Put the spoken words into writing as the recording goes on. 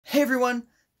Hey everyone,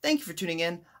 thank you for tuning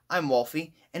in. I'm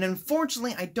Wolfie, and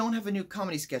unfortunately I don't have a new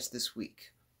comedy sketch this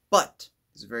week. But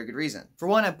there's a very good reason. For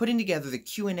one, I'm putting together the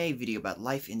Q&A video about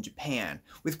life in Japan,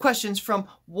 with questions from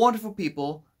wonderful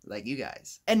people like you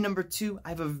guys. And number two, I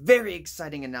have a very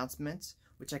exciting announcement,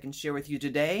 which I can share with you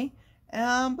today,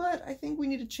 but I think we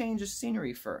need to change the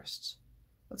scenery first.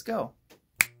 Let's go.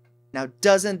 Now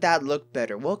doesn't that look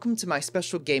better? Welcome to my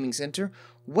special gaming center,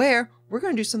 where we're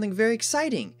going to do something very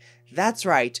exciting. That's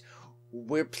right,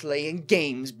 we're playing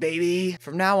games, baby!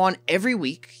 From now on, every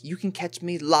week, you can catch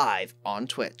me live on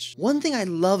Twitch. One thing I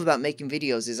love about making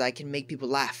videos is I can make people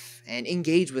laugh and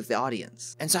engage with the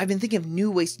audience. And so I've been thinking of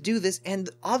new ways to do this, and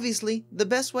obviously, the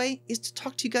best way is to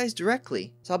talk to you guys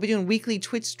directly. So I'll be doing weekly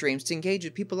Twitch streams to engage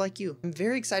with people like you. I'm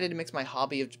very excited to mix my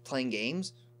hobby of playing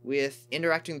games with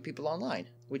interacting with people online,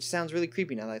 which sounds really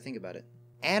creepy now that I think about it.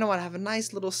 And I want to have a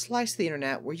nice little slice of the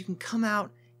internet where you can come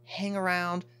out, hang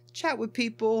around, chat with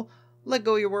people, let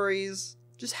go of your worries,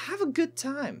 just have a good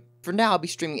time. For now, I'll be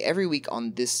streaming every week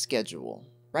on this schedule.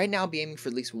 Right now, I'll be aiming for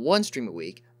at least one stream a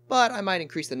week, but I might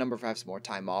increase the number if I have some more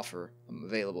time off or I'm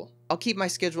available. I'll keep my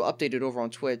schedule updated over on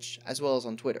Twitch, as well as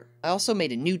on Twitter. I also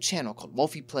made a new channel called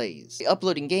Wolfie Plays,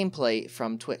 uploading gameplay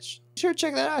from Twitch. Be sure to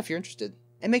check that out if you're interested.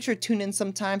 And make sure to tune in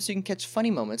sometime so you can catch funny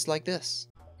moments like this.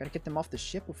 Gotta get them off the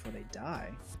ship before they die.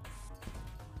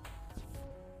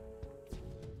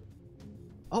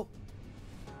 Oh!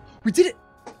 We did it!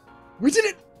 We did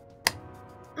it!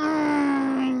 Oh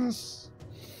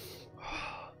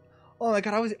my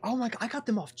god, I got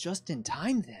them off just in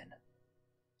time then.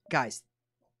 Guys,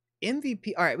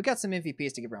 MVP, alright, we got some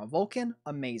MVPs to give around. Vulcan,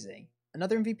 amazing.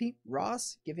 Another MVP,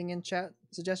 Ross, giving in chat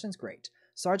suggestions, great.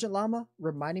 Sergeant Llama,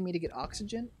 reminding me to get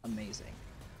oxygen, amazing.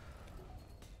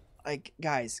 Like,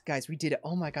 guys, we did it.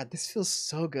 Oh my god, this feels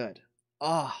so good.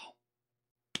 Oh.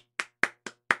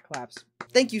 Claps.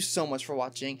 Thank you so much for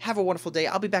watching. Have a wonderful day.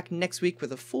 I'll be back next week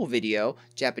with a full video,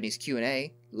 Japanese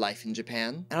Q&A, life in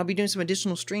Japan, and I'll be doing some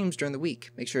additional streams during the week.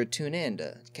 Make sure to tune in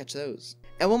to catch those.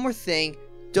 And one more thing,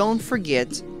 don't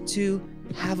forget to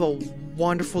have a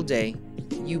wonderful day,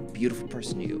 you beautiful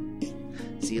person you.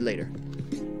 See you later.